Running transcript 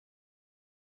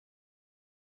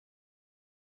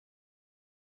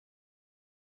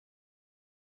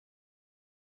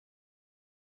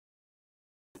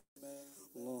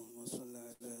اللهم صل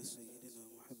على سيدنا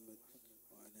محمد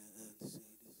وعلى آل سيدنا.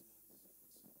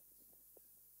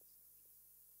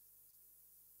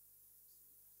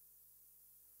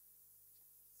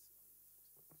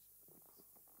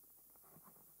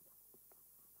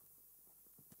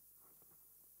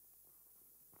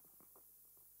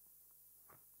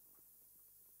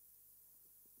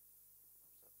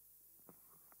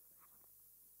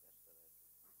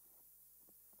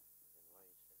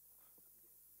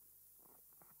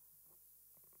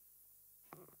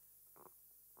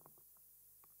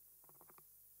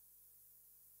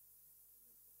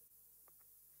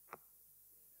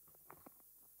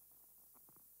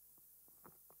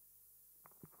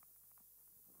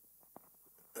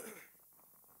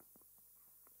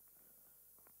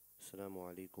 السلام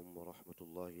عليكم ورحمة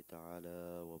الله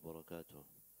تعالى وبركاته.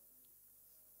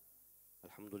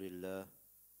 الحمد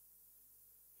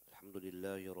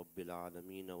لله رب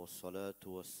العالمين، والصلاة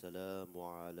والسلام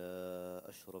على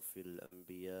أشرف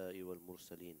الأنبياء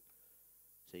والمرسلين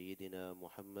سيدنا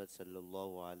محمد صلى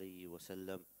الله عليه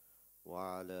وسلم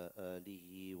وعلى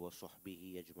آله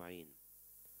وصحبه أجمعين.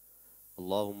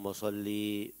 اللهم صل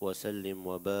وسلم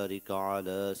وبارك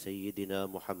على سيدنا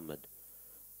محمد،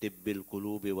 طب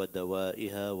القلوب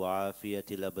ودوائها وعافية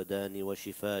الأبدان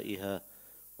وشفائها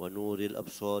ونور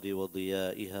الأبصار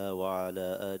وضيائها، وعلى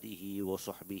آله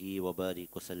وصحبه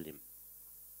وبارك وسلم.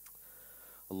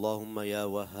 اللهم يا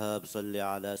وهاب صل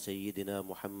على سيدنا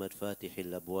محمد فاتح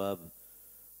الأبواب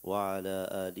وعلى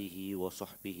آله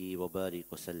وصحبه وبارك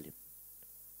وسلم.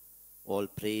 All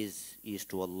praise is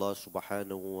to Allah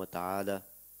subhanahu wa ta'ala,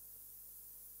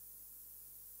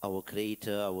 our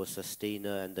creator, our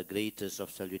sustainer, and the greatest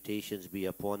of salutations be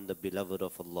upon the beloved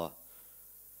of Allah,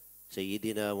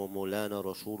 Sayyidina wa Maulana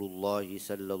Rasulullah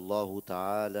sallallahu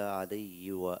ta'ala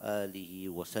alayhi wa alihi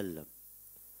wa sallam,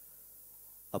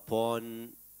 upon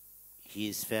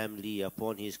his family,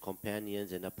 upon his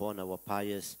companions, and upon our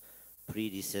pious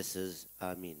predecessors.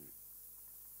 Ameen.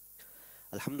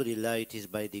 Alhamdulillah, it is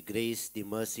by the grace, the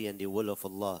mercy, and the will of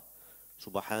Allah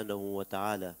subhanahu wa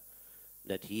ta'ala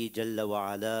that He Jalla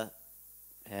wa Ala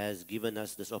has given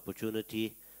us this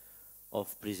opportunity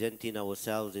of presenting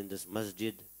ourselves in this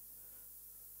masjid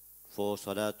for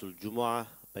Salatul Jummuah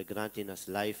by granting us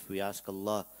life. We ask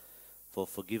Allah for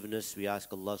forgiveness. We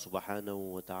ask Allah subhanahu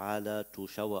wa ta'ala to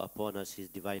shower upon us His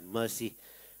divine mercy.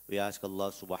 We ask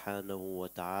Allah subhanahu wa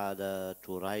ta'ala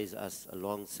to rise us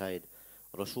alongside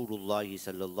Rasulullah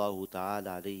sallallahu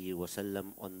ta'ala alayhi wa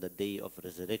sallam on the day of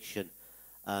resurrection.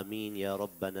 Ameen ya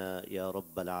Rabbana ya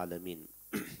Rabbal Alameen.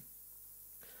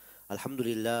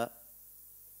 Alhamdulillah,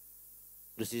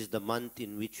 this is the month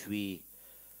in which we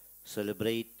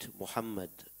celebrate Muhammad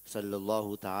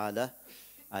sallallahu ta'ala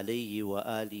alayhi wa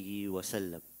alihi wa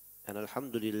sallam. And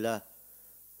Alhamdulillah,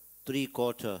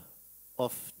 3/4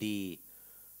 of the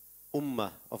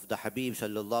ummah of the Habib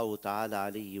sallallahu ta'ala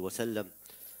alayhi wa sallam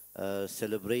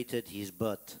celebrated his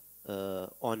birth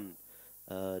on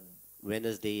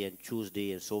Wednesday and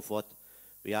Tuesday and so forth.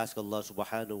 We ask Allah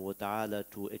subhanahu wa ta'ala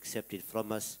to accept it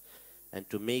from us and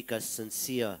to make us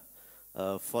sincere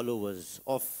followers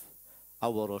of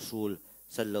our Rasul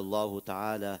sallallahu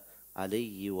ta'ala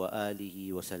alayhi wa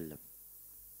alihi wa sallam.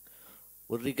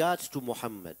 With regards to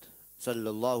Muhammad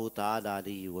sallallahu ta'ala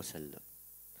alayhi wa sallam,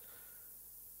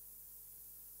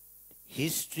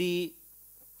 history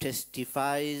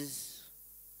testifies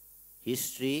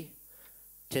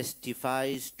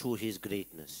to his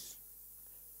greatness.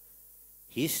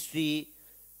 History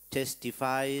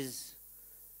testifies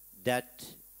that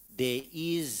there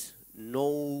is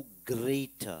no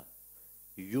greater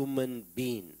human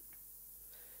being.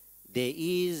 There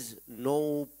is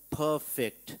no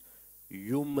perfect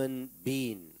human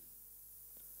being.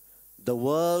 The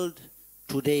world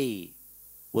today,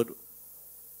 with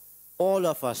all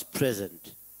of us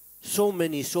present, so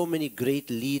many great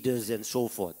leaders and so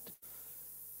forth,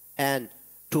 and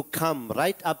to come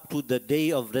right up to the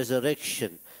day of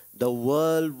resurrection, the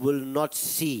world will not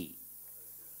see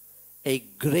a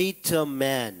greater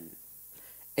man,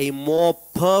 a more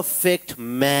perfect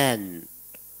man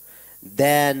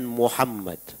than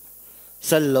Muhammad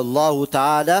sallallahu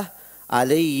ta'ala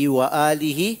alayhi wa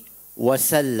alihi wa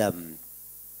sallam.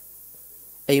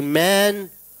 A man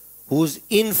whose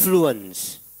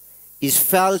influence is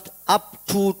felt up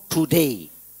to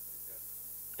today.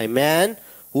 A man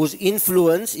whose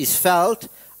influence is felt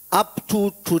up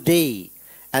to today,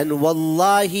 and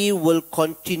wallahi will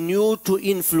continue to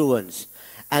influence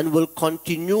and will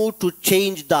continue to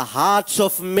change the hearts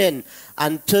of men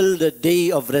until the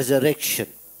day of resurrection.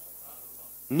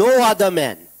 No other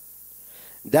man.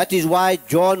 That is why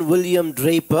John William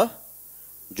Draper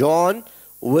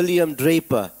William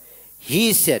Draper,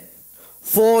 he said,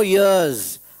 4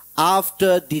 years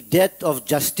after the death of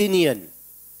Justinian,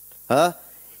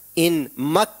 in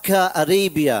Mecca,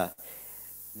 Arabia,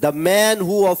 the man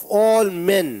who of all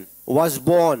men was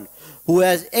born, who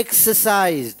has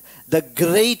exercised the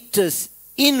greatest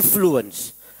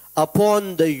influence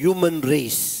upon the human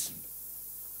race.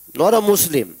 Not a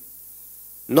Muslim.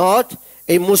 Not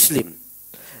a Muslim.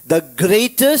 The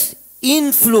greatest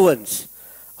influence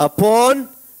upon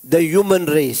the human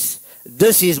race.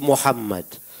 This is Muhammad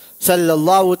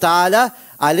sallallahu ta'ala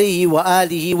alayhi wa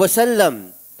alihi wa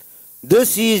sallam.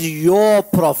 This is your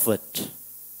prophet.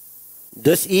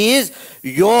 This is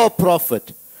your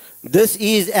prophet. This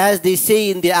is, as they say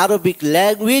in the Arabic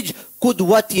language,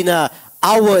 Qudwatina,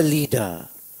 our leader.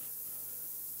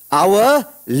 Our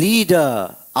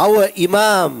leader, our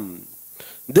Imam.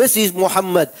 This is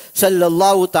Muhammad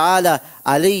sallallahu ta'ala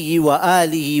alayhi wa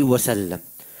alihi wa sallam.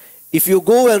 If you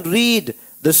go and read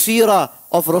the seerah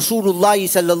of Rasulullah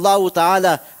sallallahu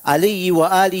ta'ala alayhi wa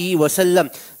alihi wa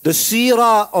sallam, the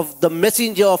seerah of the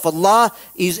Messenger of Allah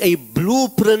is a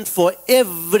blueprint for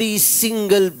every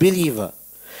single believer.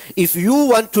 If you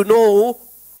want to know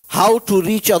how to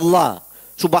reach Allah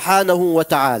subhanahu wa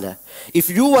ta'ala, if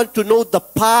you want to know the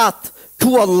path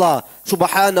to Allah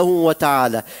subhanahu wa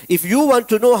ta'ala, if you want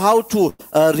to know how to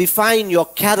refine your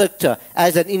character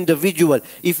as an individual,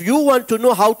 if you want to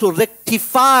know how to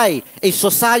rectify a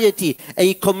society,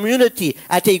 a community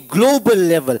at a global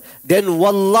level, then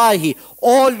wallahi,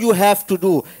 all you have to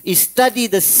do is study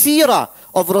the seerah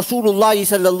of Rasulullah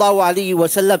sallallahu alaihi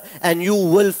wasallam and you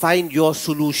will find your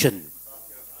solution.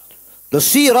 The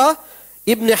seerah,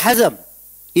 Ibn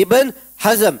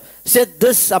Hazm said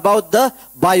this about the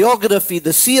biography, the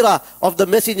seerah of the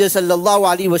Messenger sallallahu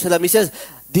alaihi wasallam. He says,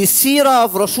 the seerah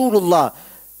of Rasulullah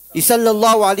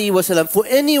sallallahu alaihi wasallam, for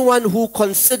anyone who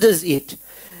considers it,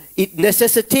 it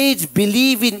necessitates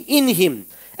believing in him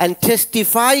and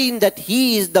testifying that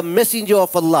he is the Messenger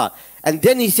of Allah. And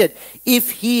then he said, if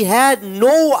he had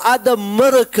no other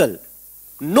miracle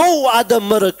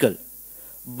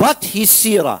but his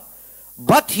seerah,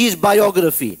 but his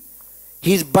biography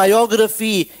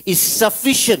is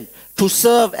sufficient to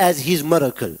serve as his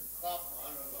miracle.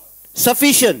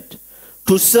 Sufficient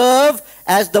to serve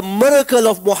as the miracle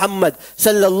of Muhammad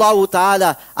sallallahu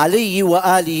ta'ala alayhi wa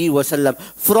alihi wa sallam.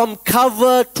 From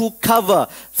cover to cover,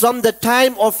 from the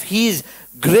time of his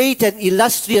great and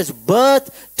illustrious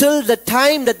birth till the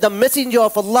time that the Messenger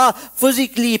of Allah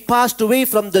physically passed away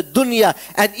from the dunya,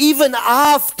 and even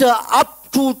after, up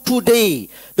to today,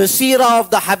 the seerah of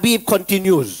the Habib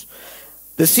continues.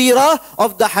 The seerah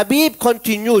of the Habib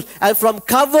continues, and from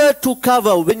cover to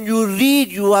cover, when you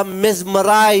read, you are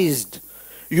mesmerized.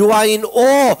 You are in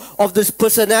awe of this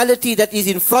personality that is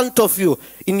in front of you,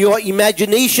 in your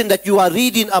imagination that you are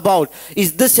reading about.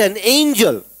 Is this an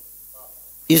angel?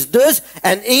 Is this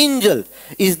an angel?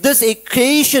 Is this a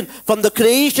creation from the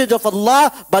creations of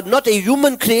Allah, but not a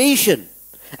human creation?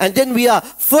 And then we are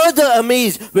further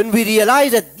amazed when we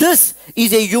realize that this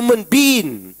is a human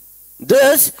being.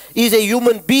 This is a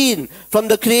human being from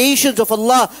the creations of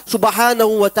Allah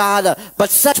subhanahu wa ta'ala. But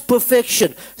such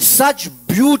perfection, such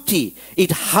beauty,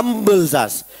 it humbles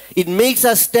us. It makes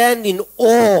us stand in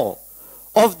awe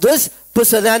of this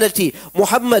personality,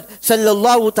 Muhammad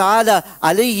sallallahu ta'ala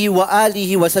alayhi wa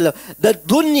alihi wa sallam. The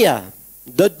dunya,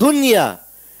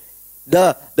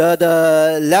 the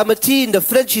Lamartine, the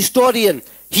French historian,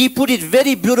 he put it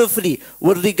very beautifully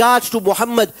with regards to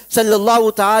Muhammad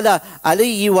sallallahu ta'ala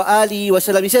alayhi wa alihi wa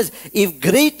sallam. He says, if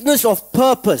greatness of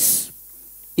purpose,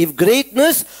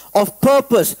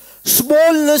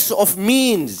 smallness of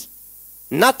means,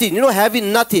 nothing,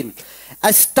 having nothing,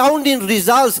 astounding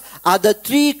results are the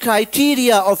three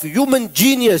criteria of human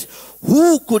genius.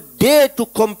 Who could dare to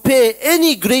compare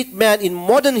any great man in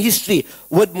modern history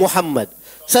with Muhammad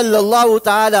sallallahu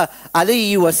ta'ala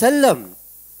alayhi wa sallam?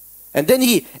 And then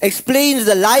he explains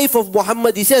the life of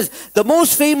Muhammad. He says, the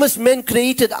most famous men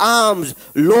created arms,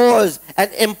 laws,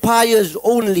 and empires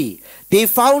only. They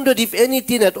founded, if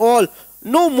anything at all,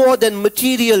 no more than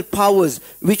material powers,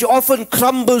 which often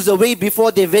crumbles away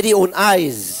before their very own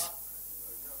eyes.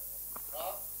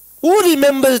 Who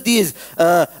remembers these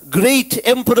great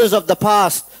emperors of the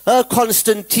past,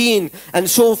 Constantine and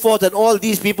so forth, and all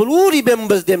these people? Who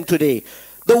remembers them today?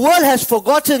 The world has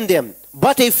forgotten them,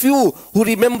 but a few who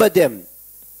remember them.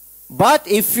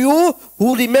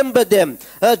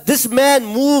 This man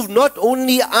moved not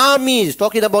only armies,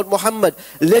 talking about Muhammad,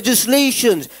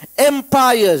 legislations,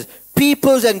 empires,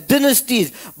 peoples and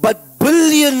dynasties, but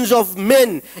billions of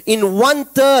men in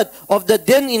 1/3 of the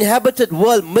then inhabited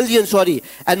world, million, sorry,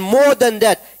 and more than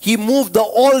that. He moved the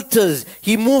altars,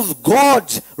 he moved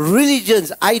gods,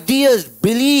 religions, ideas,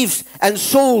 beliefs, and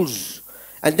souls.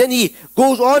 And then he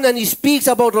goes on and he speaks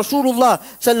about Rasulullah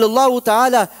sallallahu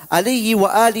ta'ala alayhi wa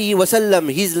alihi wa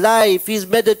sallam, his life, his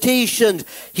meditations,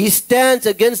 his stance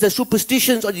against the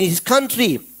superstitions in his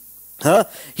country.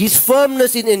 His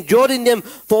firmness in enduring them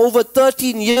for over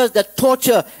 13 years, that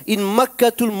torture in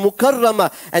Makkatul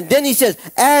Mukarramah. And then he says,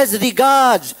 as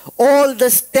regards all the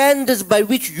standards by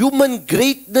which human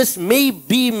greatness may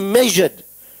be measured.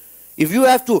 If you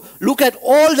have to look at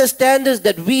all the standards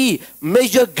that we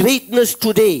measure greatness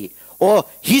today, or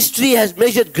history has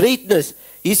measured greatness,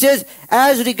 he says,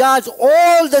 as regards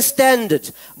all the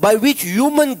standards by which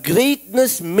human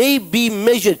greatness may be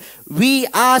measured, we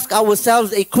ask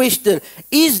ourselves a question: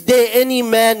 is there any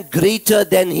man greater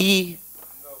than he?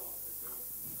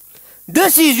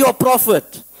 This is your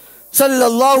Prophet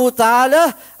sallallahu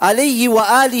ta'ala alayhi wa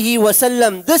alihi wa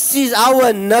sallam. This is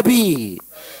our Nabi.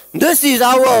 This is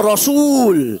our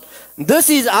Rasul. This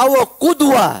is our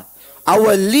Qudwa,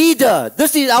 our leader.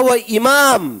 This is our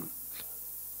Imam.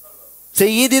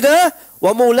 Sayyidina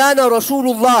wa Maulana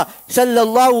Rasulullah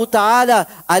sallallahu ta'ala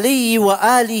alayhi wa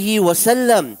alihi wa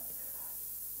sallam.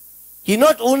 He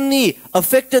not only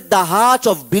affected the hearts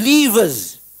of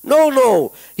believers,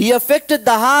 no, he affected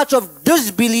the hearts of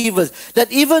disbelievers,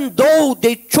 that even though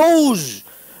they chose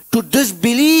to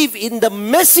disbelieve in the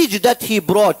message that he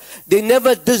brought, they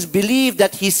never disbelieved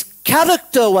that his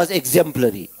character was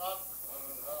exemplary.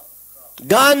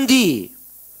 Gandhi,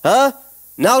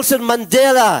 Nelson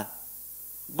Mandela,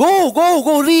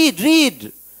 go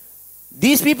read.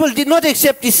 These people did not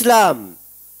accept Islam.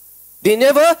 They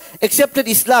never accepted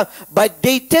Islam, but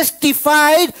they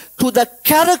testified to the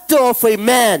character of a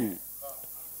man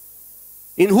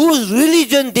in whose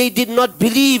religion they did not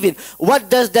believe in. What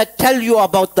does that tell you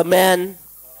about the man?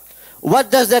 What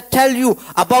does that tell you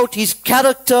about his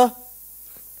character?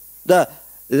 The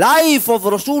life of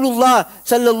Rasulullah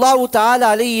sallallahu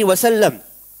ta'ala alayhi wa sallam.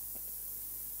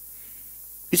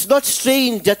 It's not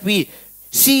strange that we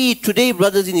see today,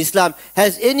 brothers in Islam,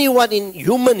 has anyone in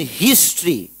human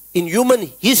history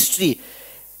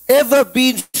ever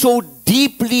been so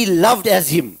deeply loved as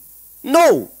him?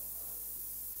 No.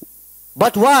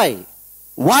 But why?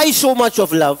 Why so much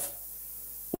of love?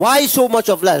 Why so much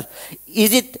of love?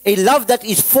 Is it a love that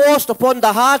is forced upon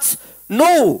the hearts?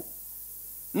 No.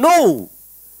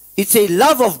 It's a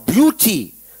love of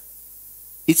beauty.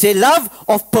 It's a love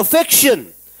of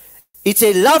perfection. It's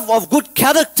a love of good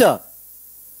character.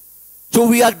 So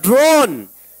we are drawn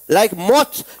like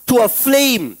moths to a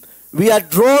flame. We are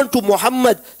drawn to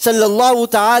Muhammad sallallahu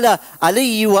ta'ala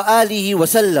alayhi wa alihi wa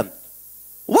sallam.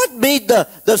 What made the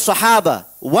Sahaba?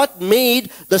 What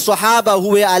made the Sahaba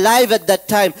who were alive at that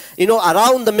time,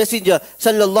 around the Messenger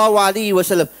sallallahu alayhi wa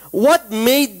sallam? What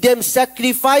made them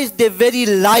sacrifice their very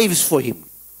lives for him?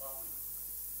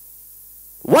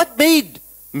 What made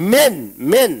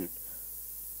men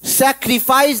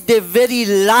sacrifice their very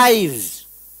lives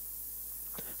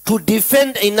to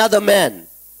defend another man?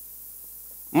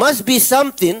 Must be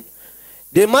something.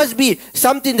 There must be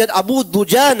something that Abu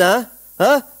Dujana,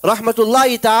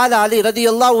 rahmatullahi ta'ala alayhi,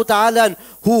 radiyallahu ta'ala,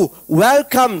 who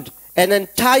welcomed an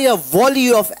entire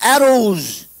volley of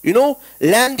arrows,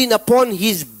 landing upon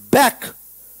his back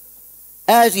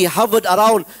as he hovered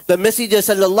around the Messenger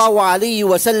sallallahu alayhi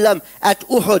wa sallam at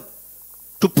Uhud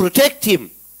to protect him,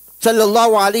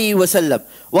 sallallahu alayhi wa sallam.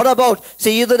 What about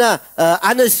Sayyidina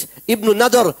Anas ibn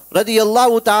Nadr,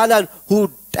 radiyallahu ta'ala,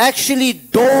 who actually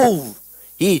dove,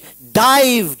 he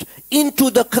dived into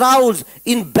the crowds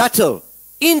in battle,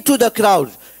 into the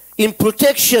crowds, in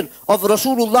protection of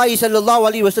Rasulullah sallallahu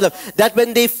alaihi wasallam, that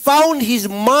when they found his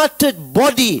martyred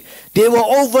body, there were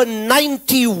over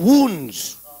 90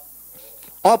 wounds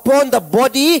upon the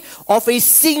body of a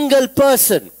single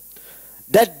person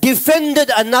that defended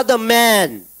another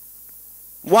man.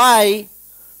 Why?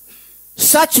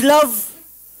 Such love,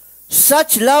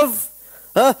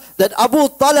 that Abu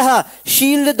Talha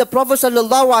shielded the Prophet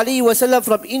sallallahu alaihi wasallam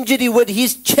from injury with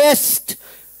his chest,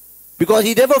 because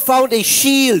he never found a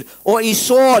shield or a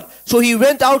sword. So he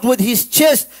went out with his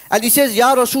chest and he says,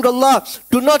 Ya Rasulullah,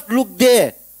 do not look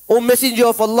there, O Messenger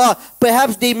of Allah.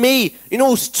 Perhaps they may,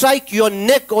 strike your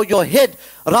neck or your head.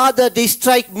 Rather, they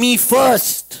strike me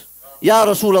first. Ya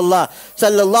Rasulullah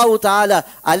sallallahu ta'ala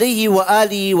alayhi wa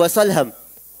alihi wa sallam.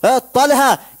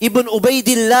 Talha ibn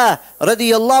Ubaidillah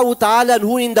radiyallahu ta'ala,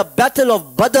 who in the battle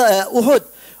of Uhud,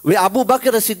 where Abu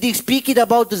Bakr as-Siddiq speaking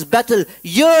about this battle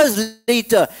years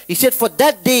later, he said, for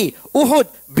that day, Uhud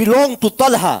belonged to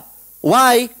Talha.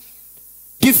 Why?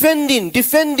 Defending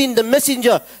the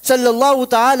messenger sallallahu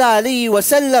ta'ala alayhi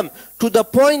wasallam, to the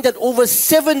point that over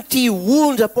 70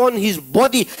 wounds upon his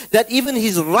body, that even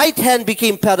his right hand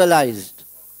became paralyzed.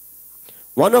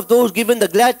 One of those given the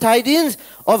glad tidings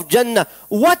of Jannah.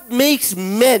 What makes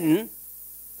men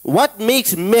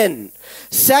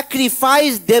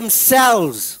sacrifice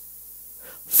themselves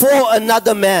for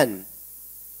another man?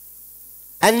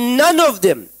 And none of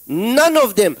them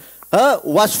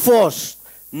was forced.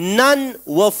 None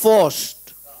were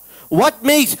forced. What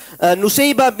makes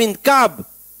Nusayba bin Ka'b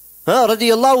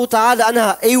radiyallahu ta'ala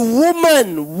anha, a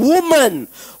woman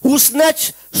who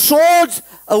snatched swords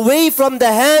away from the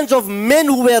hands of men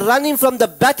who were running from the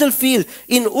battlefield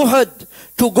in Uhud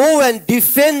to go and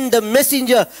defend the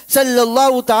messenger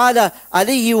sallallahu ta'ala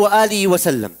alayhi wa alihi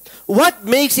wasallam? What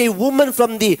makes a woman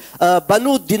from the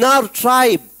Banu Dinar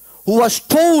tribe, who was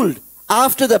told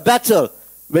after the battle,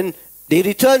 when they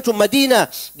returned to Medina,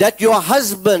 that your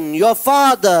husband, your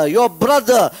father, your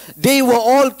brother, they were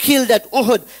all killed at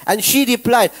Uhud? And she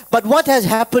replied, but what has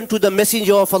happened to the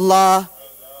messenger of Allah?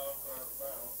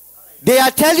 They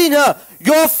are telling her,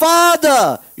 your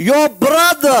father, your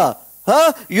brother,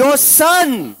 your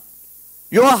son,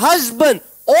 your husband,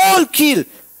 all killed.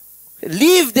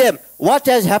 Leave them. What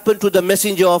has happened to the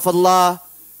messenger of Allah?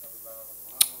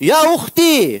 Ya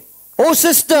ukhti, oh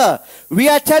sister, we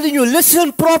are telling you,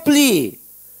 listen properly.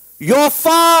 Your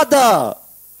father,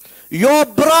 your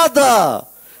brother,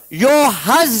 your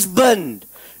husband,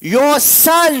 your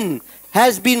son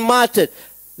has been martyred.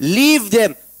 Leave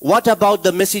them. What about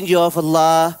the messenger of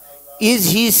Allah? Is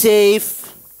he safe?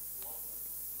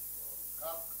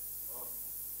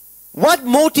 What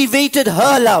motivated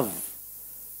her love?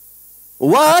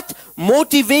 What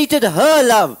motivated her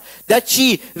love? That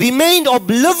she remained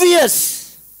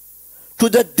oblivious to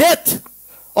the death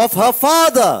of her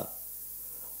father,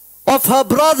 of her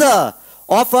brother,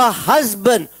 of her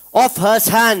husband, of her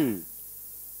son.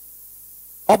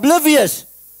 Oblivious.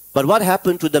 But what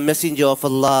happened to the messenger of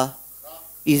Allah?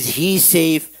 Is he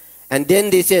safe? And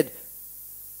then they said,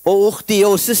 oh ukhti,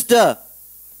 oh sister,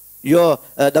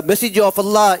 the messenger of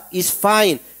Allah is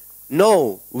fine.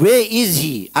 No, where is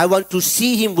he? I want to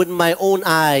see him with my own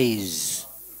eyes.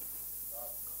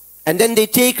 And then they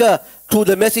take her to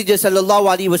the messenger sallallahu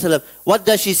alaihi wasallam. What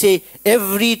does she say?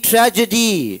 Every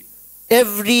tragedy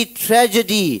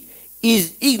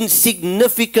is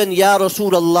insignificant, Ya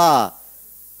Rasulullah,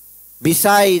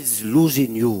 besides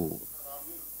losing you.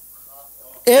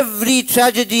 Every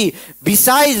tragedy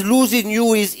besides losing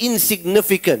you is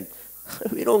insignificant.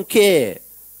 We don't care.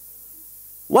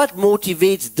 What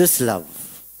motivates this love?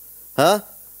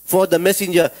 For the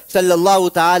messenger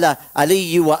sallallahu ta'ala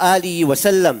alayhi wa alihi wa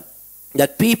sallam,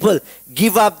 that people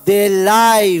give up their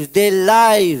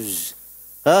lives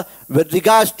with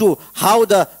regards to how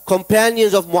the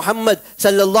companions of Muhammad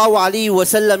sallallahu alayhi wa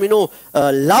sallam,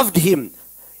 loved him.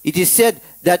 It is said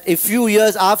that a few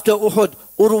years after Uhud,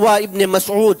 Urwa ibn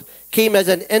Mas'ud came as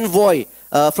an envoy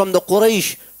from the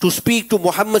Quraysh to speak to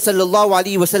Muhammad sallallahu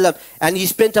alaihi wasallam, and he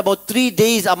spent about 3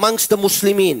 days amongst the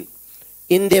Muslimin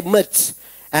in their midst.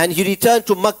 And he returned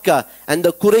to Mecca, and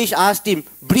the Quraysh asked him,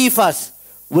 brief us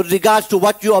with regards to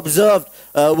what you observed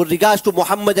with regards to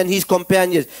Muhammad and his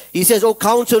companions. He says, O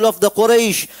council of the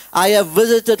Quraysh, I have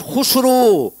visited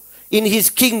Khusru in his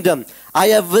kingdom. I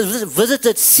have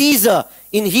visited Caesar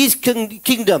in his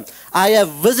kingdom. I have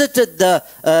visited the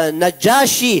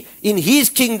Najashi in his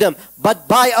kingdom. But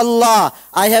by Allah,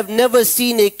 I have never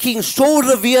seen a king so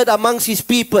revered amongst his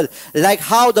people like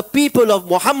how the people of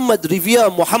Muhammad revere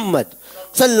Muhammad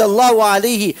sallallahu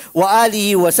alaihi wa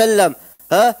alihi wa sallam.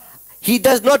 He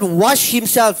does not wash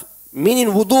himself, meaning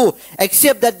wudu,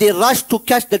 except that they rush to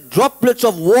catch the droplets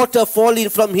of water falling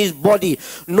from his body.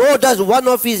 Nor does one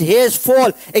of his hairs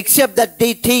fall, except that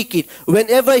they take it.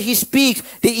 Whenever he speaks,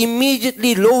 they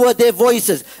immediately lower their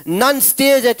voices. None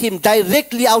stares at him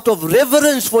directly out of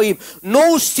reverence for him.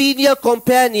 No senior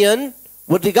companion,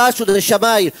 with regards to the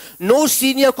Shama'il, no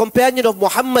senior companion of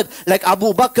Muhammad like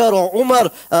Abu Bakr or Umar,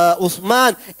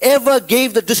 Uthman, ever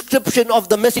gave the description of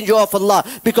the Messenger of Allah,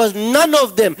 because none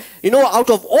of them, out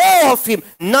of awe of him,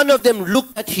 none of them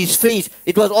looked at his face.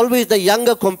 It was always the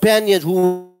younger companions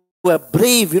who were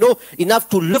brave, enough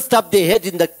to lift up their heads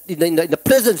in the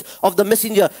presence of the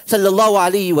Messenger sallallahu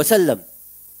alaihi wasallam.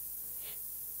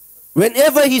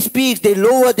 Whenever he speaks, they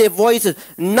lower their voices.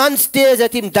 None stares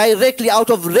at him directly out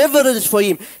of reverence for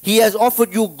him. He has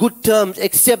offered you good terms,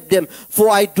 accept them, for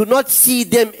I do not see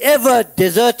them ever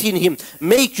deserting him.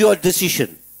 Make your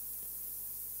decision.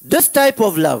 This type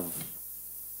of love,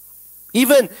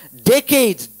 even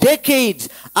decades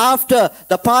after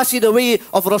the passing away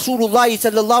of Rasulullah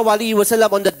sallallahu alaihi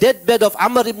wasallam, on the deathbed of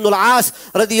Amr ibn al-As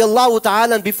radiyallahu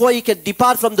ta'ala, and before he can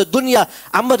depart from the dunya,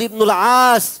 Amr ibn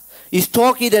al-As is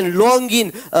talking and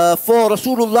longing for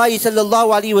Rasulullah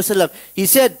sallallahu alaihi wasallam. He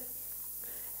said,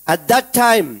 at that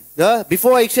time,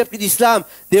 before I accepted Islam,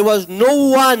 there was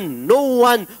no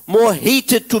one more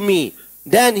hated to me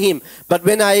than him. But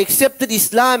when I accepted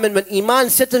Islam and when Iman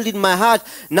settled in my heart,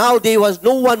 now there was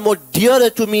no one more dearer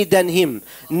to me than him.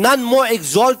 None more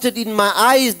exalted in my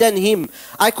eyes than him.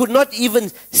 I could not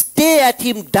even stare at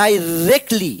him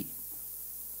directly.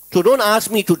 So don't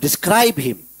ask me to describe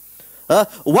him.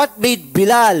 What made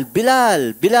Bilal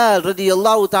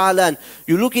radiyallahu ta'ala,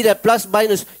 you look at it plus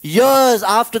minus years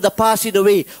after the passing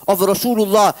away of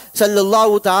Rasulullah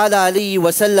sallallahu ta'ala alayhi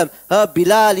wasallam,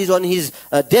 Bilal is on his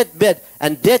deathbed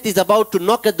and death is about to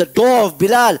knock at the door of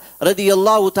Bilal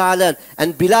radiyallahu ta'ala,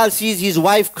 and Bilal sees his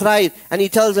wife crying and he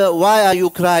tells her, why are you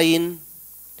crying?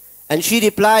 And she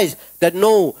replies that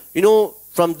no,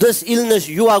 from this illness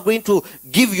you are going to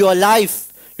give your life.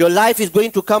 Your life is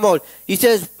going to come out. He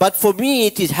says, but for me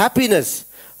it is happiness.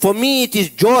 For me it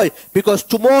is joy. Because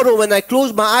tomorrow when I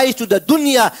close my eyes to the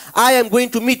dunya, I am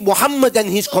going to meet Muhammad and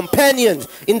his companions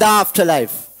in the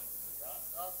afterlife.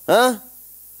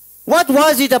 What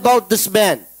was it about this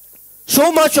man?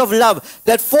 So much of love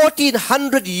that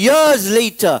 1400 years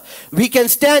later, we can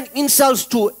stand insults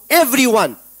to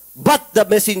everyone but the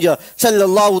Messenger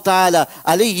sallallahu ta'ala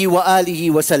alayhi wa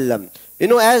alihi wa sallam.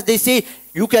 As they say,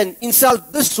 you can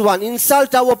insult this one,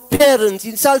 insult our parents,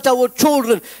 insult our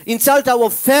children, insult our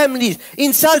families,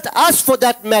 insult us for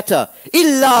that matter.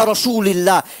 Illa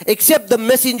Rasulillah, except the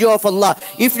Messenger of Allah.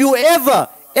 If you ever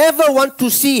want to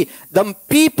see the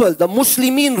people, the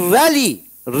Muslimin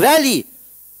rally,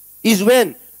 is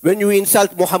when you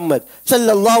insult Muhammad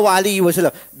sallallahu alaihi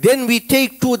wasallam. Then we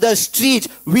take to the streets,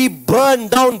 we burn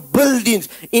down buildings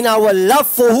in our love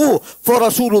for who? For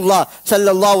Rasulullah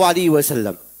sallallahu alaihi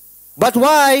wasallam. But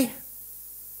why?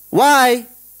 Why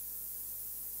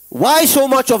so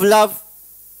much of love?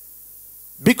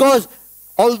 Because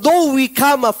although we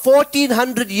come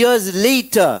 1400 years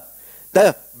later,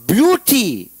 the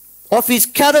beauty of his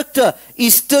character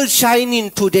is still shining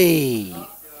today.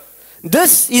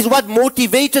 This is what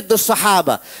motivated the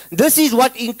Sahaba. This is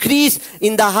what increased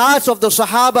in the hearts of the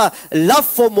Sahaba love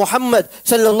for Muhammad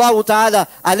sallallahu ta'ala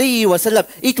alayhi wasallam.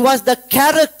 It was the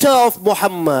character of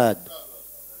Muhammad.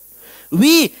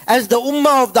 We, as the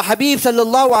ummah of the Habib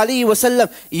sallallahu alayhi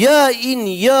wasallam, year in,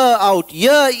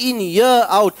 year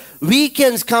out,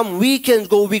 weekends come, weekends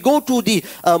go. We go to the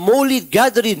Mawlid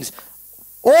gatherings.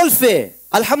 All fair.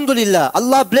 Alhamdulillah.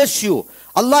 Allah bless you.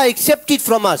 Allah accept it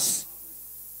from us.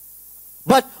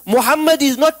 But Muhammad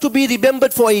is not to be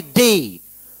remembered for a day.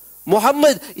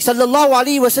 Muhammad sallallahu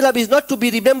alayhi wasallam is not to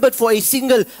be remembered for a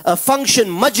single function,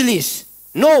 majlis.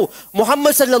 No,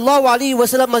 Muhammad sallallahu alaihi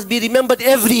wasallam must be remembered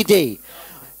every day.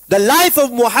 The life of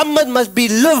Muhammad must be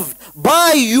lived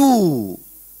by you.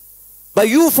 By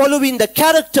you following the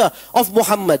character of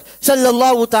Muhammad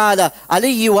sallallahu ta'ala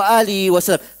alaihi wa alihi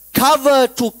wasallam. Cover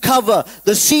to cover,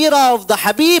 the seerah of the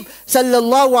Habib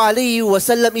sallallahu alaihi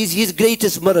wasallam is his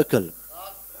greatest miracle.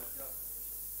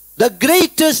 The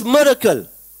greatest miracle.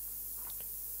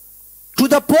 To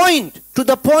the point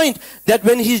that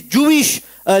when his Jewish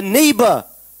neighbor,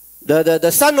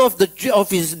 the son of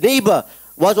his neighbor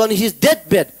was on his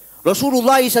deathbed,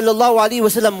 Rasulullah sallallahu alaihi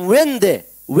wasallam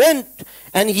went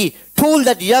and he told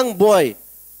that young boy,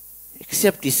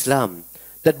 accept Islam.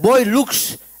 That boy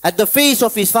looks at the face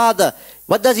of his father.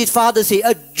 What does his father say?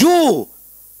 A Jew,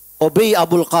 obey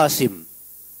Abul Qasim.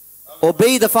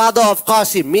 Obey the father of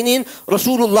Qasim, meaning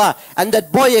Rasulullah. And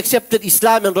that boy accepted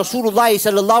Islam, and Rasulullah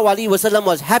sallallahu alaihi wasallam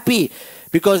was happy.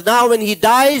 Because now when he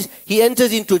dies, he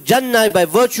enters into Jannah by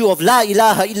virtue of La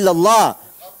ilaha illallah.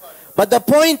 But the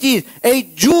point is, a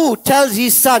Jew tells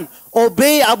his son,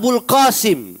 obey Abul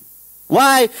Qasim.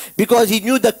 Why? Because he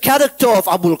knew the character of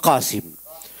Abul Qasim.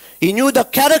 He knew the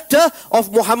character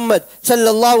of Muhammad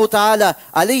sallallahu ta'ala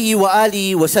alayhi wa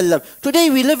alihi wa sallam. Today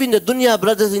we live in the dunya,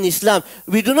 brothers in Islam.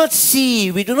 We do not see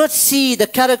the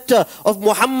character of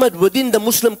Muhammad within the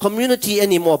Muslim community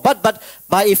anymore, but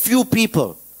by a few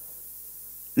people.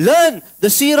 Learn the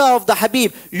seerah of the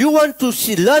Habib. You want to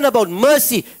learn about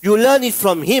mercy, you learn it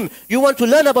from him. You want to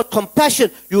learn about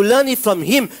compassion, you learn it from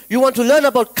him. You want to learn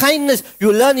about kindness,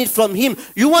 you learn it from him.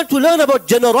 You want to learn about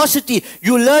generosity,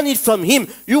 you learn it from him.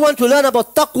 You want to learn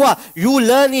about taqwa, you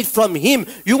learn it from him.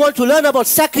 You want to learn about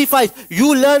sacrifice,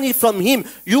 you learn it from him.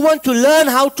 You want to learn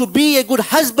how to be a good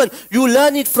husband, you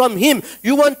learn it from him.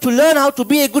 You want to learn how to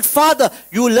be a good father,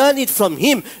 you learn it from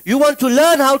him. You want to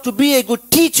learn how to be a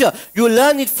good teacher, you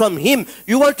learn it from him.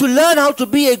 You want to learn how to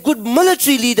be a good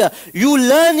military leader, you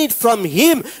learn it from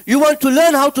him. You want to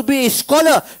learn how to be a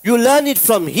scholar, you learn it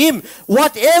from him.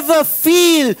 Whatever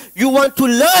field you want to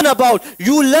learn about,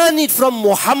 you learn it from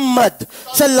Muhammad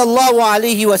sallallahu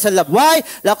alayhi wa sallam. Why?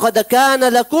 لَقَدْ كَانَ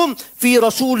لَكُمْ فِي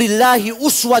رَسُولِ اللَّهِ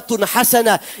أُسْوَةٌ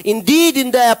حَسَنَةٌ. Indeed, in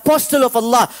the apostle of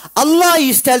Allah, Allah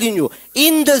is telling you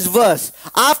in this verse,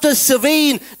 after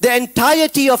surveying the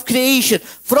entirety of creation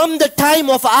from the time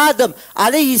of Adam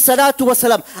alayhi salatu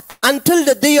wasalam until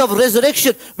the day of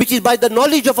resurrection, which is by the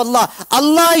knowledge of Allah,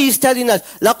 Allah is telling us,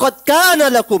 لَقَدْ كَانَ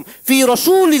لَكُمْ فِي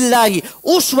رَسُولِ اللَّهِ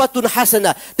أُسْوَةٌ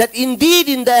حَسَنَةٌ, that indeed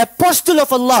in the apostle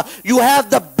of Allah you have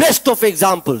the best of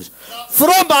examples.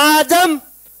 From Adam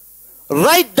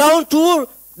right down to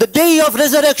the day of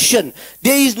resurrection,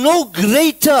 there is no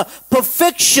greater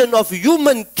perfection of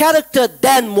human character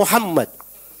than Muhammad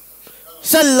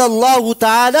sallallahu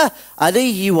ta'ala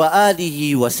alayhi wa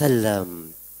alihi wa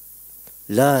sallam.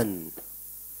 Learn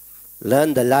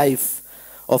the life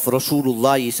of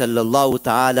Rasulullah sallallahu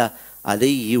ta'ala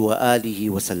alayhi wa alihi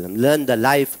wa sallam. Learn the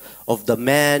life of the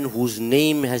man whose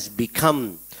name has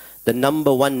become the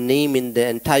number one name in the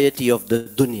entirety of the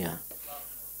dunya.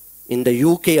 In the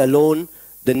UK alone,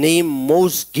 the name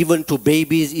most given to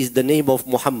babies is the name of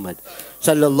Muhammad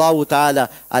sallallahu ta'ala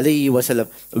alayhi wa sallam.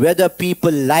 Whether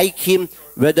people like him,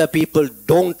 whether people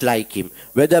don't like him,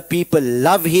 whether people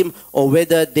love him or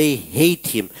whether they hate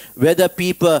him, whether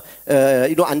people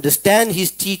understand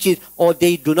his teachings or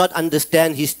they do not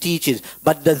understand his teachings,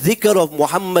 but the dhikr of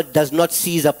Muhammad does not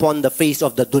cease upon the face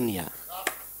of the dunya.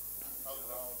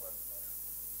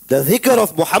 The dhikr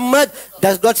of Muhammad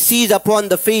does not cease upon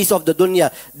the face of the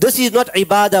dunya. This is not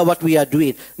ibadah what we are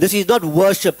doing. This is not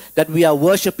worship that we are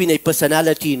worshipping a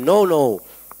personality. No.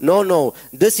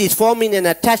 This is forming an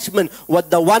attachment with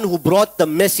the one who brought the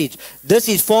message. This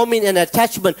is forming an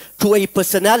attachment to a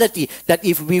personality that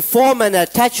if we form an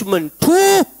attachment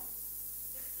to,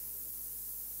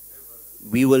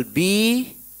 we will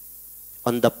be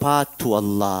on the path to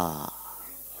Allah.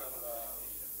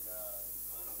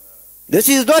 This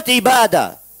is not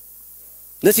ibadah.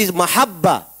 This is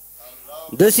mahabba.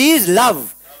 This is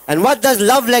love. And what does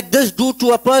love like this do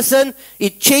to a person?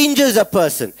 It changes a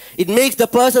person. It makes the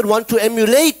person want to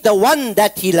emulate the one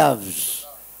that he loves.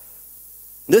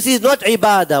 This is not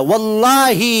ibadah.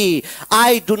 Wallahi,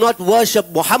 I do not worship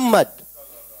Muhammad.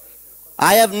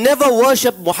 I have never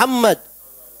worshipped Muhammad.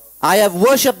 I have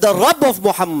worshipped the Rabb of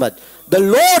Muhammad, the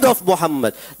Lord of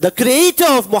Muhammad, the Creator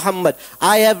of Muhammad.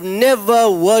 I have never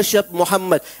worshipped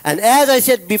Muhammad. And as I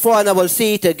said before, and I will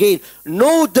say it again,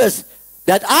 know this,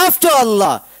 that after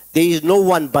Allah, there is no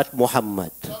one but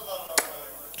Muhammad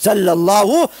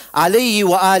sallallahu alayhi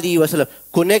wa alihi wa sallam.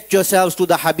 Connect yourselves to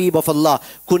the Habib of Allah.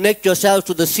 Connect yourselves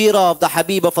to the seerah of the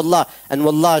Habib of Allah. And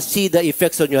wallah, see the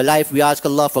effects on your life. We ask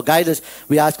Allah for guidance.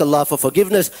 We ask Allah for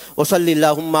forgiveness. Wa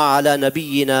sallillahumma ala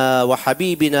nabiyyina wa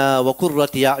habibina wa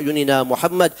qurrati a'yunina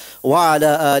Muhammad wa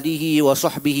ala alihi wa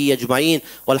sahbihi ajma'in.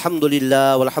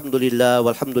 Walhamdulillah, walhamdulillah,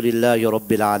 walhamdulillahi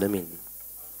rabbil alameen.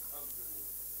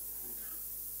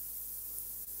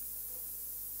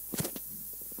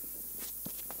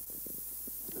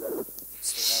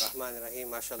 Rahim,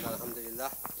 mashallah,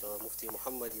 alhamdulillah. So Mufti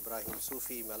Muhammad Ebrahim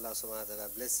Soofie, may Allah subhanahu wa ta'ala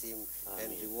bless him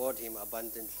and reward him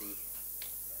abundantly.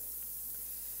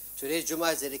 Today's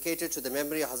Jummuah is dedicated to the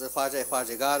memory of Hazrat Khwaja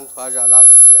Khwajagan, Khwaja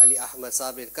Alauddin Ali Ahmad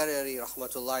Sabir Karari,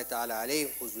 rahmatullahi ta'ala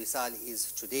alayhi, whose wisal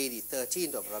is today the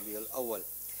 13th of Rabiul Awwal.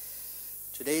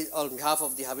 Today, on behalf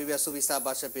of the Habibia Sufi Sahib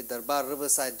Bashapit Darbaar,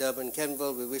 Riverside, Durban,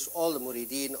 Kenville, we wish all the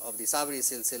murideen of the Sabri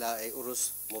Silsila a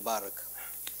Urus Mubarak.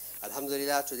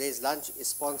 Alhamdulillah, today's lunch is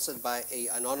sponsored by an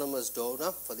anonymous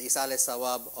donor for the Isal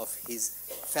Sawab of his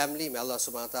family. May Allah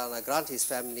subhanahu wa ta'ala grant his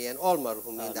family and all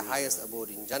marhumin the highest abode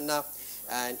in Jannah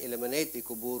and eliminate the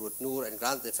kubur with nur and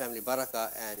grant the family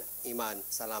barakah and iman,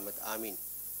 salamat, ameen.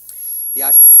 The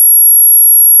Ashikane Bashapir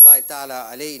rahmatullahi ta'ala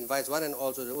alayhi invites one and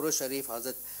all to the Urus Sharif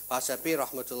Hazrat Bashapir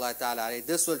rahmatullahi ta'ala alayhi.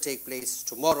 This will take place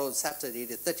tomorrow, Saturday,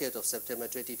 the 30th of September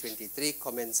 2023,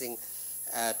 commencing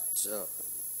at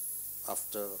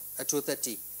after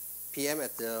 2:30 p.m.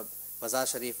 at the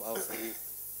Mazar Sharif of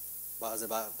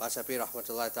Bashapi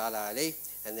Rahmatullahi Ta'ala Alayh,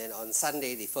 and then on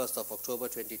Sunday, the 1st of October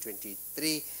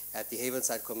 2023, at the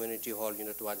Haverside Community Hall,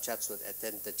 Unit 1, Chatsworth, at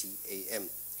 10:30 a.m.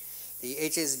 The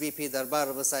HSBP Darbaar,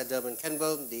 Riverside, Durban,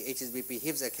 Kenville, the HSBP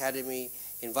Hifz Academy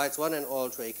invites one and all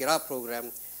to a Qira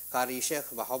program, Qari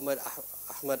Sheikh Mohammed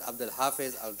Ahmad Abdul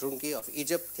Hafiz Al-Drunki of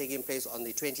Egypt, taking place on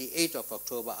the 28th of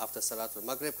October after Salatul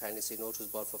Maghrib. Kindly see notice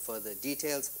board for further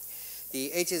details.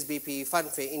 The HSBP Fun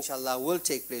Fair, inshallah, will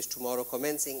take place tomorrow,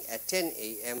 commencing at 10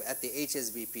 a.m. at the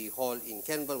HSBP Hall in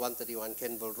Kenville, 131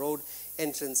 Kenville Road.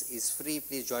 Entrance is free.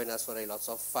 Please join us for a lots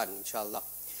of fun, inshallah.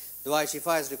 Dua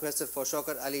Shifa is requested for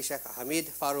Shaukat Ali Sheikh Hamid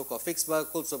Farooq of Vicksburg,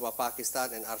 Kulsum of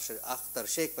Pakistan, and Akhtar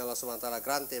Sheikh. May Allah subhanahu wa ta'ala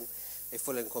grant him a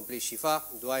full and complete Shifa.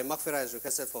 Dua Maghfirah is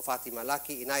requested for Fatima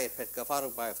Laki, Inayat Petka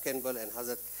Farooq Bhai of Kenville, and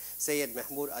Hazrat Sayyid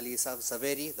Mahmood Ali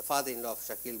Saveri, the father-in-law of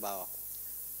Shakil Bawa.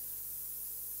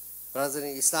 Brothers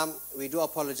in Islam, we do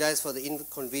apologize for the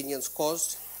inconvenience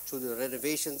caused to the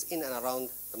renovations in and around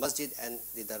the masjid and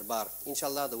the darbar.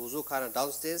 Inshallah, the wuzu khana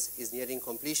downstairs is nearing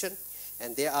completion,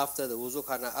 and thereafter the wuzu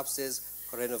khana upstairs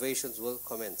renovations will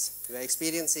commence. We are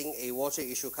experiencing a water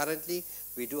issue currently.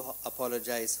 We do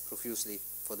apologize profusely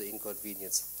for the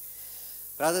inconvenience.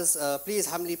 Brothers, please,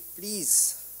 humbly,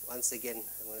 please, once again,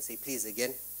 I'm going to say please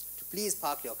again, to please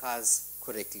park your cars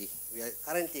correctly. We are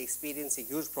currently experiencing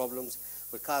huge problems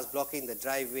with cars blocking the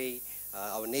driveway,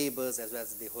 our neighbors as well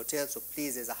as the hotel. So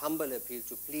please, there's a humble appeal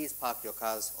to please park your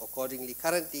cars accordingly.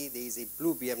 Currently, there is a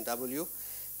blue BMW.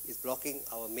 It's blocking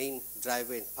our main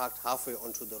driveway and parked halfway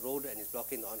onto the road and is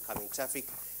blocking the oncoming traffic.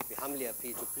 We humbly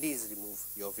appeal to please remove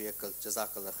your vehicle.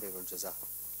 Jazakallah khairul jazak.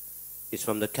 It's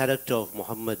from the character of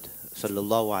Muhammad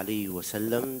sallallahu alaihi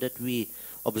wasallam that we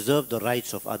observe the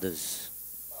rights of others.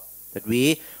 That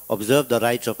we observe the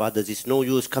rights of others. It's no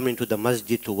use coming to the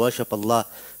masjid to worship Allah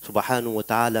subhanahu wa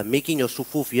ta'ala, making your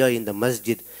sufuf here in the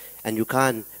masjid, and you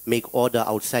can't make order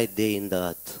outside there in the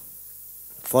earth.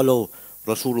 Follow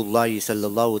Rasulullah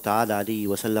sallallahu ta'ala alayhi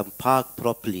wa sallam, park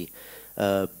properly,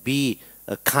 be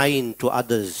kind to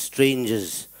others,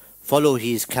 strangers, follow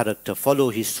his character,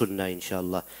 follow his sunnah,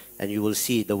 inshallah, and you will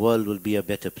see the world will be a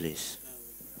better place.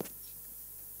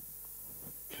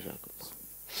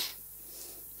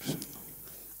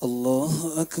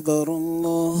 الله أكبر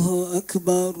الله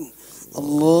أكبر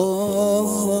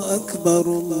الله أكبر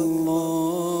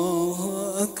الله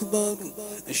أكبر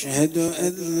أشهد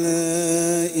أن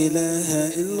لا إله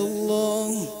إلا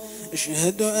الله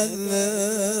أشهد أن لا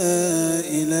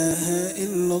إله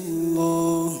إلا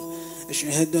الله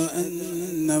أشهد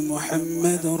أن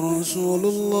محمد رسول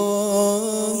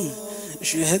الله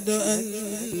أشهد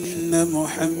أن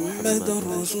محمد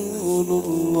رسول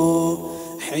الله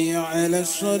حي على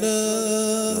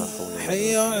الصلاة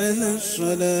حي على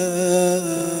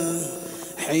الصلاة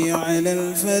حي على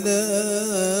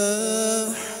الفلاح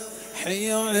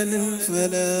حي على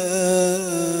الفلاح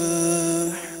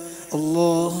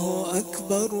الله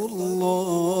أكبر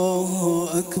الله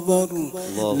أكبر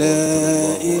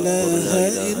لا إله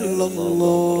إلا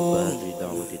الله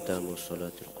دعوة التامة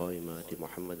والصلاة القائمة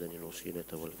محمدا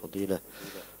الوسيلة والفضيلة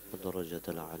والدرجة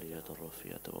العالية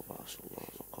الرفيعة وبعث الله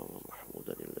مقام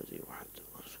محمودا الذي وحده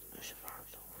وارزقنا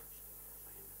شفاعته.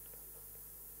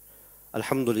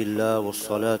 الحمد لله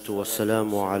والصلاة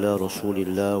والسلام على رسول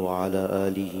الله وعلى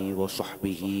آله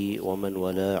وصحبه ومن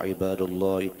والاه. عباد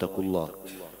الله اتقوا الله.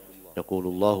 يقول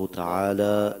الله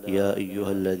تعالى: يا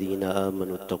أيها الذين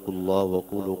آمنوا اتقوا الله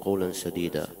وقولوا قولا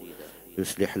سديدا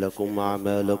يصلح لكم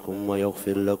أعمالكم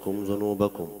ويغفر لكم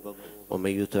ذنوبكم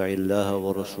ومن يطع الله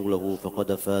ورسوله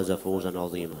فقد فاز فوزا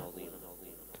عظيما.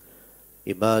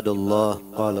 عباد الله،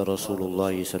 قال رسول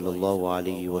الله صلى الله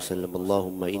عليه وسلم: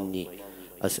 اللهم إني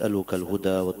أسألك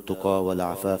الهدى والتقى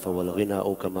والعفاف والغنى،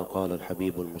 أو كما قال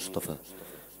الحبيب المصطفى.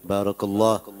 بارك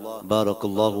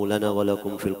الله لنا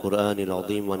ولكم في القرآن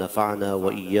العظيم، ونفعنا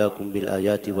وإياكم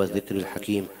بالآيات والذكر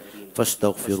الحكيم،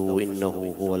 فاستغفروا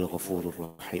إنه هو الغفور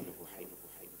الرحيم.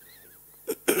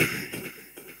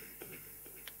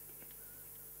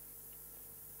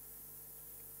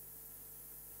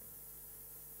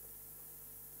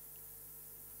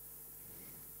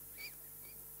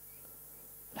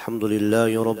 الحمد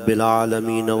لله رب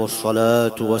العالمين،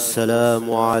 والصلاة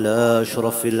والسلام على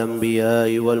أشرف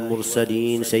الأنبياء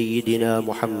والمرسلين سيدنا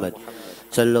محمد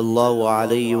صلى الله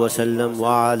عليه وسلم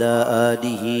وعلى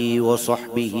آله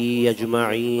وصحبه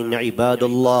أجمعين. عباد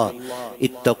الله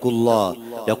اتقوا الله.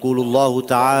 يقول الله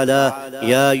تعالى: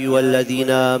 يا أيها الذين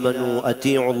آمنوا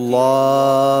أطيعوا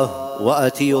الله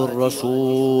وأطيعوا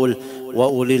الرسول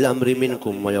وأولي الأمر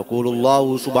منكم. ويقول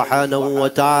الله سبحانه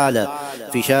وتعالى: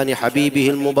 في شان حبيبه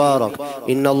المبارك: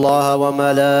 إن الله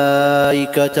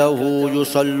وملائكته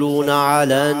يصلون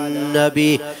على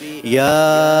النبي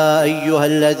يا أيها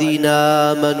الذين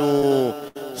آمنوا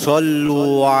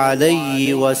صلوا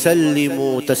عليه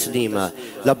وسلموا تسليما.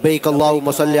 لبيك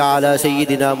اللهم صل على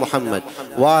سيدنا محمد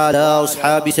وعلى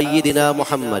أصحاب سيدنا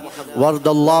محمد، وارض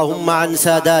اللهم عن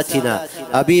ساداتنا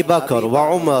أبي بكر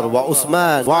وعمر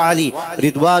وعثمان وعلي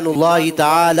رضوان الله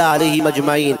تعالى عليهم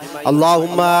أجمعين.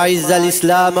 اللهم أعز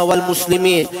الإسلام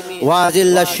والمسلمين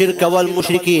وأذل الشرك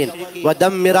والمشركين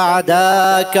ودمر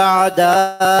أعداءك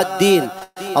أعداء الدين.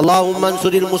 اللهم انصر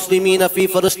المسلمين في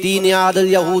فلسطين على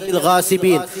اليهود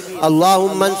الغاصبين.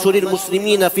 اللهم انصر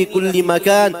المسلمين في كل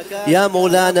مكان يا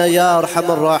مولانا يا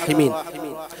أرحم الراحمين.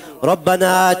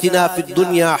 ربنا آتنا في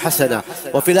الدنيا حسنة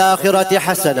وفي الآخرة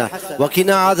حسنة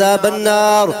وقنا عذاب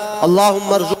النار.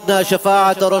 اللهم ارزقنا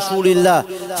شفاعة رسول الله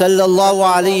صلى الله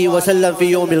عليه وسلم في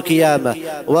يوم القيامة،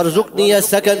 وارزقني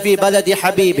السكن في بلد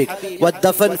حبيبك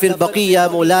والدفن في البقية يا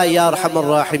مولاي يا أرحم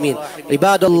الراحمين.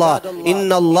 عباد الله،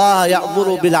 إن الله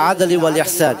يأمر بالعدل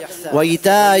والإحسان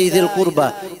وإيتاء ذي القربى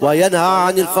وينهى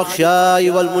عن الفحشاء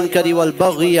والمنكر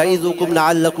والبغي يعظكم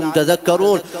لعلكم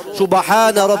تذكرون.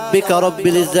 سبحان ربك رب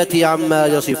العزة عما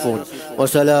يصفون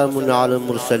وسلام على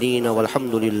المرسلين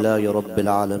والحمد لله رب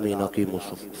العالمين. أقيموا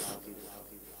الصفوف.